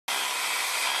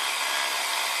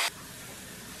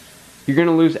you're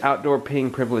gonna lose outdoor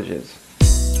peeing privileges.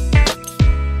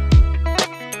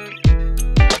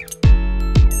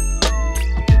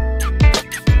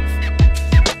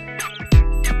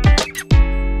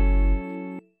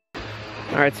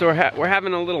 Alright, so we're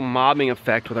having a little mobbing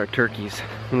effect with our turkeys.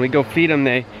 When we go feed them,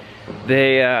 they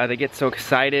get so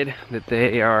excited that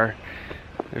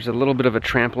there's a little bit of a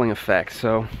trampling effect.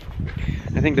 So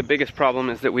I think the biggest problem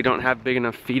is that we don't have big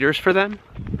enough feeders for them.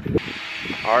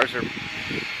 Ours are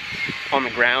on the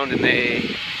ground and they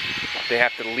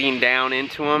have to lean down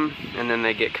into them, and then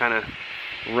they get kind of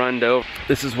runned over.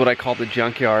 This is what I call the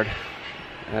junkyard.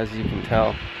 As you can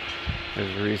tell,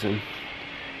 there's a reason.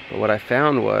 But what I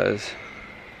found was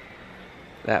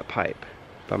that pipe.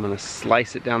 If I'm gonna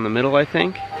slice it down the middle, I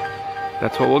think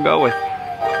that's what we'll go with.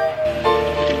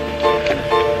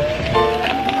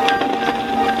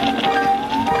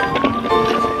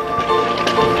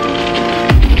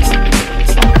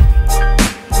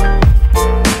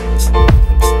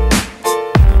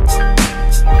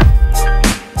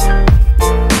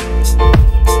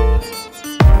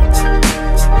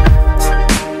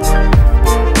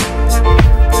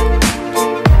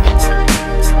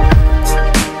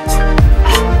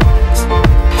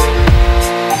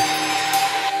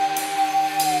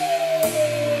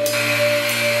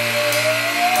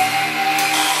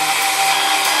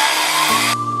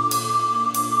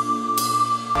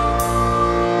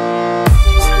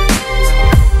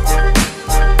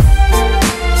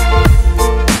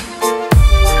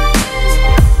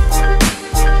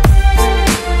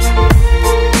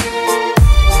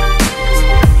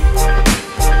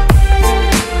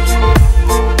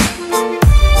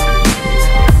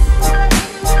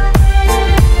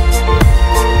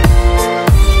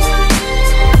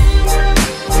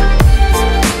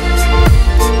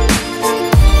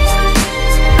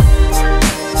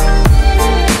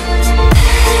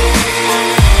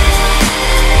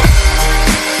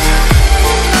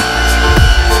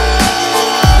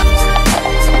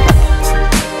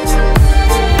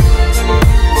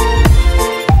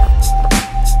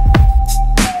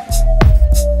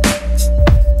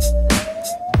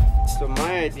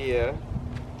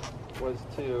 Was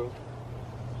to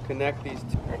connect these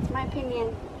two. That's my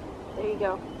opinion. There you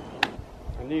go.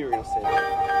 I knew you were going to say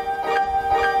that.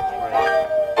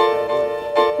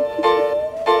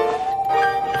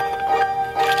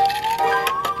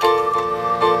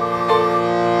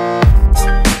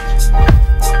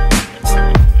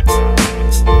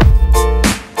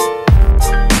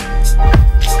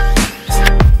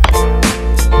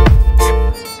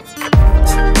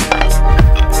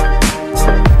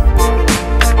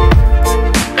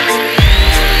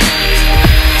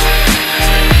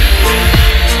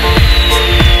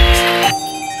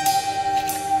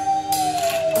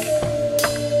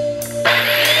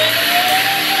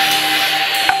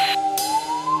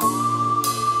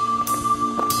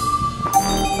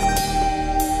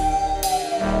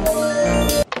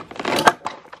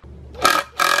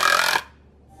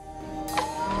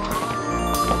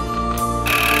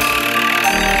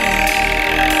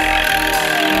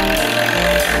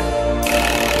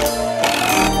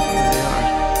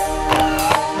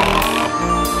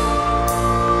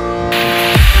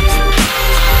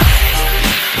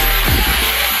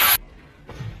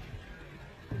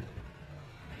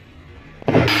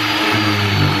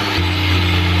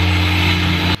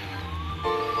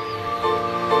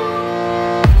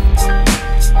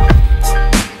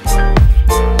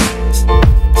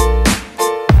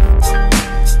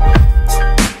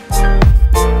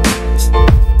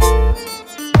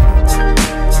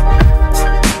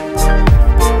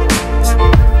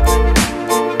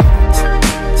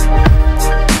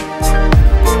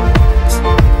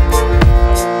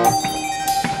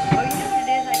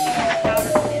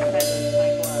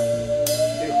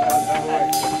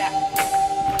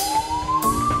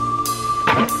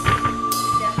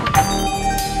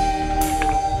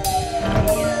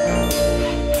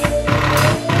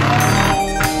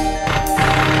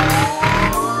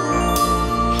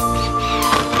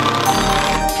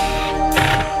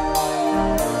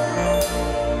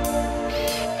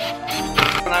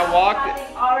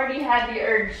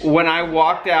 When I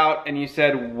walked out and you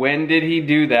said, when did he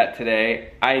do that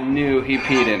today? I knew he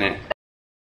peed in it.